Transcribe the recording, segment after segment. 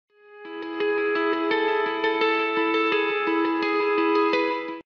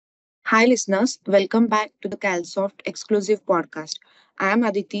Hi, listeners. Welcome back to the CalSoft exclusive podcast. I am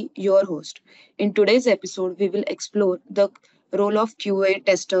Aditi, your host. In today's episode, we will explore the role of QA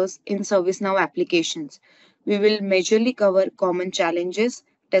testers in ServiceNow applications. We will majorly cover common challenges,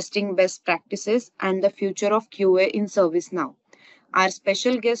 testing best practices, and the future of QA in ServiceNow. Our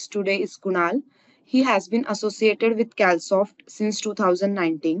special guest today is Kunal. He has been associated with CalSoft since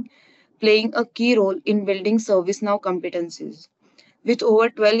 2019, playing a key role in building ServiceNow competencies. With over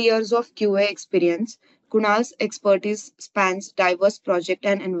 12 years of QA experience, Kunal's expertise spans diverse projects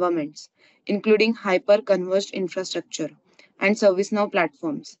and environments, including hyper-converged infrastructure and ServiceNow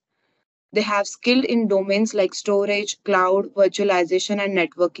platforms. They have skilled in domains like storage, cloud, virtualization, and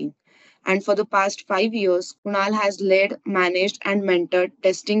networking. And for the past 5 years, Kunal has led, managed, and mentored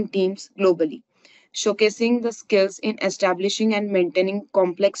testing teams globally, showcasing the skills in establishing and maintaining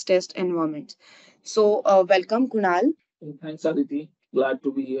complex test environments. Welcome, Kunal. Thanks, Aditi. Glad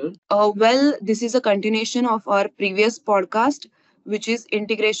to be here. This is a continuation of our previous podcast, which is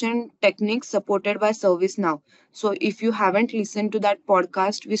integration techniques supported by ServiceNow. So, if you haven't listened to that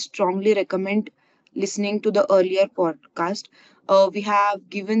podcast, we strongly recommend listening to the earlier podcast. We have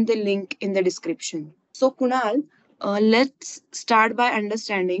given the link in the description. So, Kunal, let's start by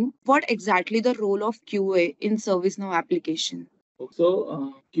understanding what exactly the role of QA in ServiceNow application.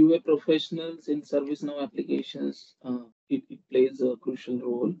 QA professionals in ServiceNow applications, it plays a crucial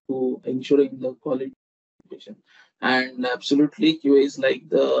role to ensuring the quality patient. And absolutely, QA is like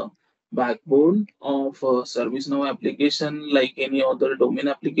the backbone of ServiceNow application, like any other domain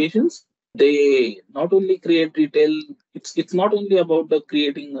applications. They not only create retail, it's not only about the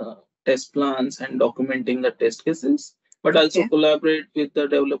creating test plans and documenting the test cases, but also Okay. collaborate with the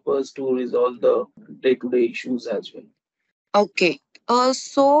developers to resolve the day-to-day issues as well. Okay.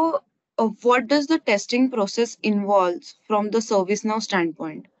 What does the testing process involve from the ServiceNow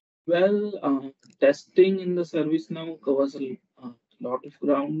standpoint? Well, testing in the service now covers a lot of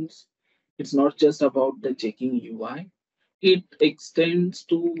grounds. It's not just about the checking UI. It extends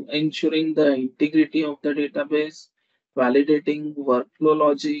to ensuring the integrity of the database, validating workflow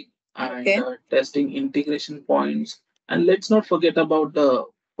logic, and Okay. testing integration points. And let's not forget about the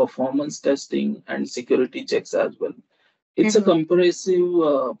performance testing and security checks as well. It's a Mhm.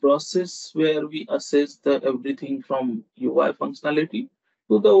 comprehensive process where we assess the everything from UI functionality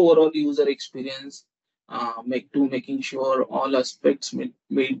to the overall user experience, making sure all aspects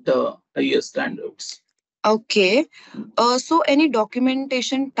meet the highest standards. Okay. Any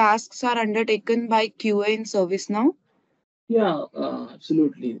documentation tasks are undertaken by QA in ServiceNow? Yeah,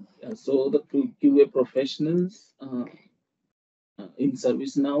 absolutely. So the QA professionals in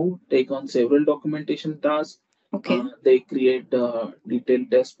ServiceNow take on several documentation tasks. Okay. They create detailed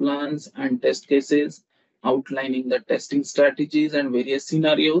test plans and test cases, outlining the testing strategies and various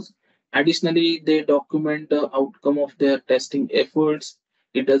scenarios. Additionally, they document the outcome of their testing efforts.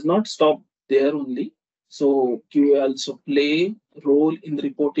 It does not stop there only. So QA also play role in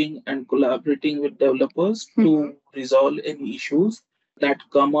reporting and collaborating with developers Mhm. to resolve any issues that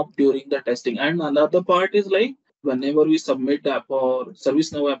come up during the testing. And another part is like whenever we submit app or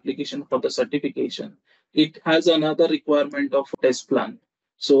ServiceNow application for the certification, it has another requirement of test plan.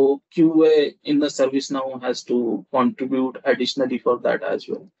 So QA in the ServiceNow has to contribute additionally for that as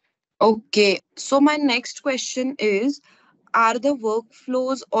well. Okay. So my next question is, are the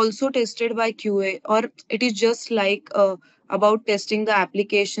workflows also tested by QA, or it is just like about testing the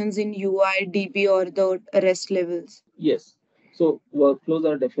applications in UI, DB, or the REST levels? Yes. So workflows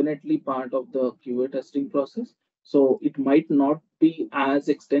are definitely part of the QA testing process. So it might not be as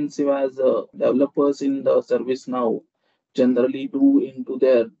extensive as developers in the ServiceNow generally do into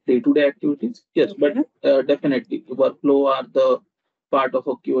their day-to-day activities. Yes, but Okay. definitely workflow are the part of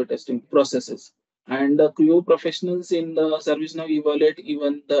a QA testing processes. And the QA professionals in the ServiceNow evaluate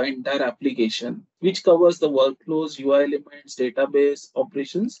even the entire application, which covers the workflows, UI elements, database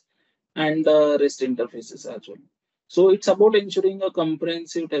operations, and the REST interfaces as well. So it's about ensuring a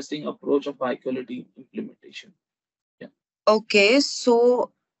comprehensive testing approach of high quality implementation. Yeah. Okay.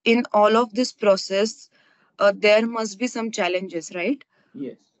 So in all of this process, there must be some challenges, right?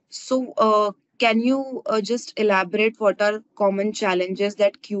 Yes. Can you just elaborate what are common challenges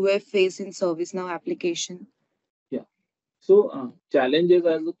that QA face in ServiceNow application? Yeah. So challenges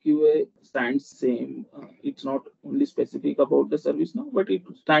as a QA stands same. It's not only specific about the service now, but it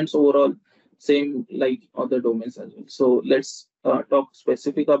stands overall same like other domains as well. So let's talk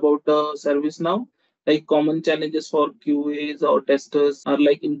specific about the service now. Like common challenges for QAs or testers are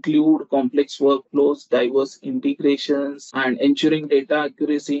like include complex workflows, diverse integrations, and ensuring data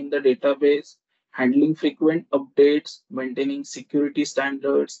accuracy in the database, handling frequent updates, maintaining security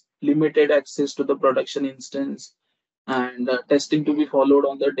standards, limited access to the production instance, and testing to be followed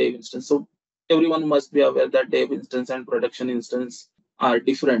on the dev instance. So everyone must be aware that dev instance and production instance are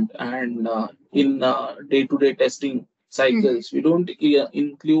different, and in day-to-day testing cycles, we don't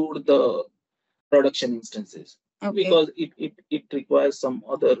include the production instances. Okay. Because it requires some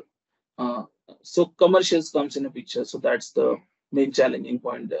other uh, so commercials comes in a picture. So that's the main challenging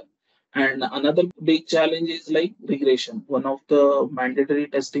point there. And another big challenge is like regression, one of the mandatory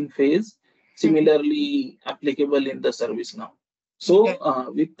testing phase, similarly applicable in the service now.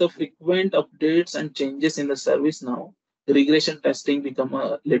 So with the frequent updates and changes in the service now, the regression testing become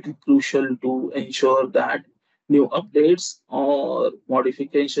a little crucial to ensure that new updates or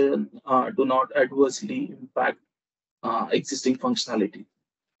modification do not adversely impact existing functionality.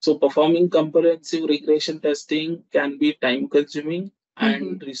 So performing comprehensive regression testing can be time consuming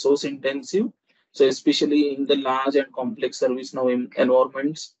and resource intensive. So especially in the large and complex service now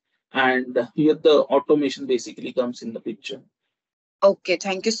environments. And here the automation basically comes in the picture. Okay,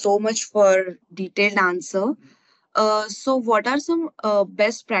 thank you so much for detailed answer. So what are some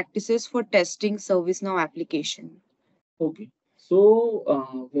best practices for testing ServiceNow application? Okay.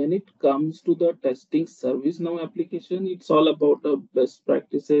 So when it comes to the testing ServiceNow application, it's all about best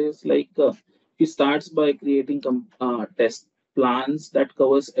practices. Like it starts by creating test plans that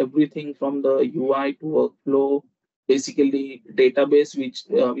covers everything from the UI to workflow, basically database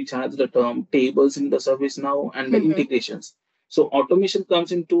which has the term tables in the ServiceNow and the integrations. So automation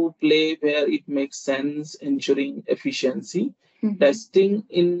comes into play where it makes sense, ensuring efficiency. Testing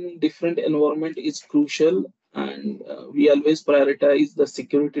in different environment is crucial, and we always prioritize the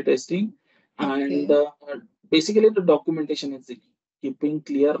security testing. And basically the documentation is the key, keeping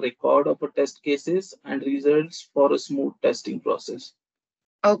clear record of a test cases and results for a smooth testing process.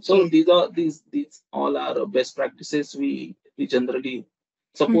 So these all are best practices we generally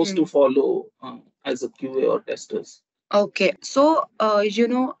supposed to follow as a QA or testers. Okay, so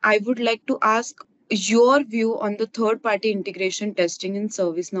I would like to ask your view on the third party integration testing in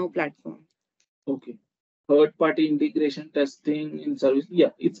ServiceNow platform. Okay. Third party integration testing in service. Yeah,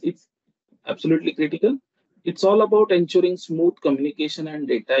 it's absolutely critical. It's all about ensuring smooth communication and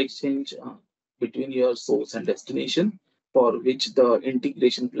data exchange between your source and destination, for which the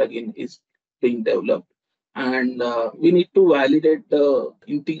integration plugin is being developed. And we need to validate the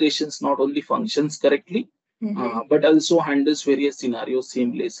integrations not only functions correctly, but also handles various scenarios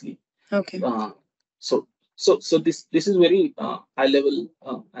seamlessly. Okay. So this is very high level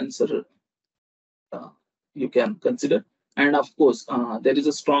answer uh, you can consider. And of course, there is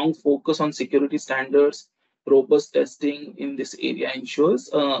a strong focus on security standards. Robust testing in this area ensures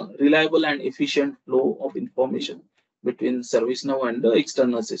reliable and efficient flow of information between ServiceNow and the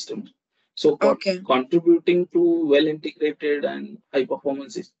external systems. So, contributing to well integrated and high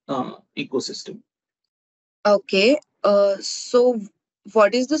performance ecosystem. Okay. So,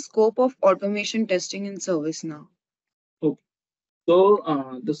 what is the scope of automation testing in ServiceNow? Okay.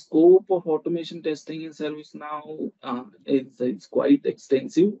 So the scope of automation testing in ServiceNow is quite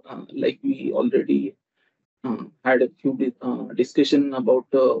extensive. Like we already had a few discussion about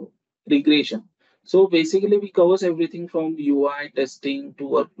regression. So basically, we covers everything from UI testing to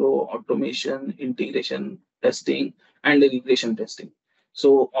workflow automation, integration testing, and regression testing.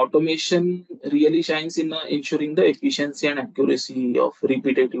 So automation really shines in ensuring the efficiency and accuracy of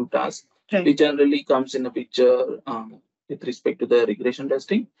repetitive tasks, right, which generally comes in a picture with respect to the regression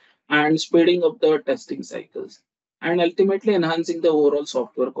testing, and speeding up the testing cycles, and ultimately enhancing the overall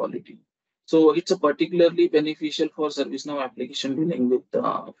software quality. So it's a particularly beneficial for ServiceNow application dealing with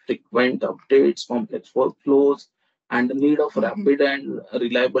frequent updates, complex workflows, and the need of rapid and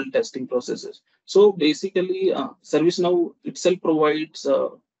reliable testing processes. So basically, ServiceNow itself provides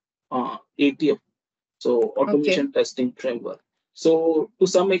ATF, so automation testing framework. So to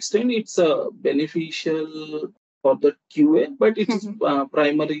some extent, it's beneficial for the QA, but it is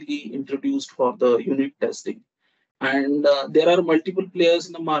primarily introduced for the unit testing. And there are multiple players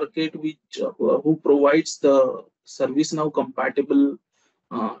in the market which who provides the ServiceNow compatible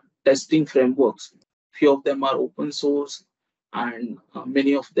uh, testing frameworks. Few of them are open source, and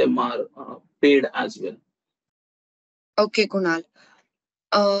many of them are paid as well. Okay, Kunal.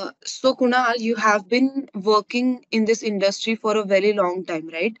 So Kunal, you have been working in this industry for a very long time,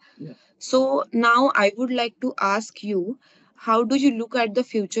 right? Yeah. So now I would like to ask you, how do you look at the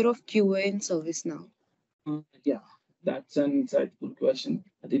future of QA in ServiceNow? Yeah, that's an insightful question,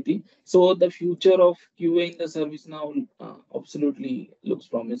 Aditi. So the future of QA in the service now absolutely looks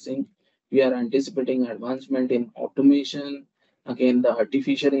promising. We are anticipating advancement in automation, again the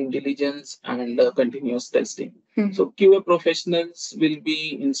artificial intelligence and continuous testing. Mhm. So QA professionals will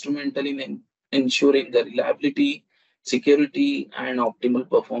be instrumental in ensuring the reliability, security, and optimal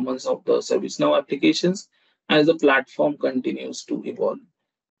performance of the ServiceNow applications as the platform continues to evolve.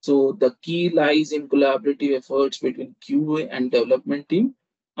 So the key lies in collaborative efforts between QA and development team,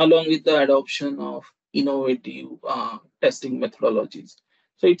 along with the adoption of innovative testing methodologies.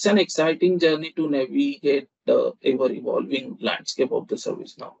 So it's an exciting journey to navigate the ever evolving landscape of the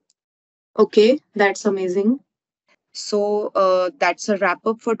service now. Okay, that's amazing. So that's a wrap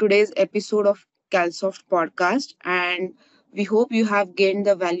up for today's episode of CalSoft podcast, and we hope you have gained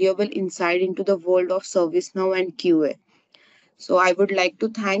the valuable insight into the world of ServiceNow and QA. So I would like to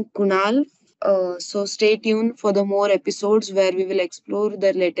thank Kunal. So stay tuned for the more episodes where we will explore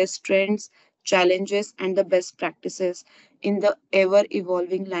the latest trends, challenges, and the best practices in the ever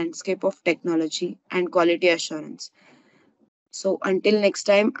evolving landscape of technology and quality assurance. So until next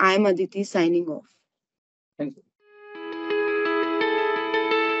time, I am Aditi signing off. Thank you.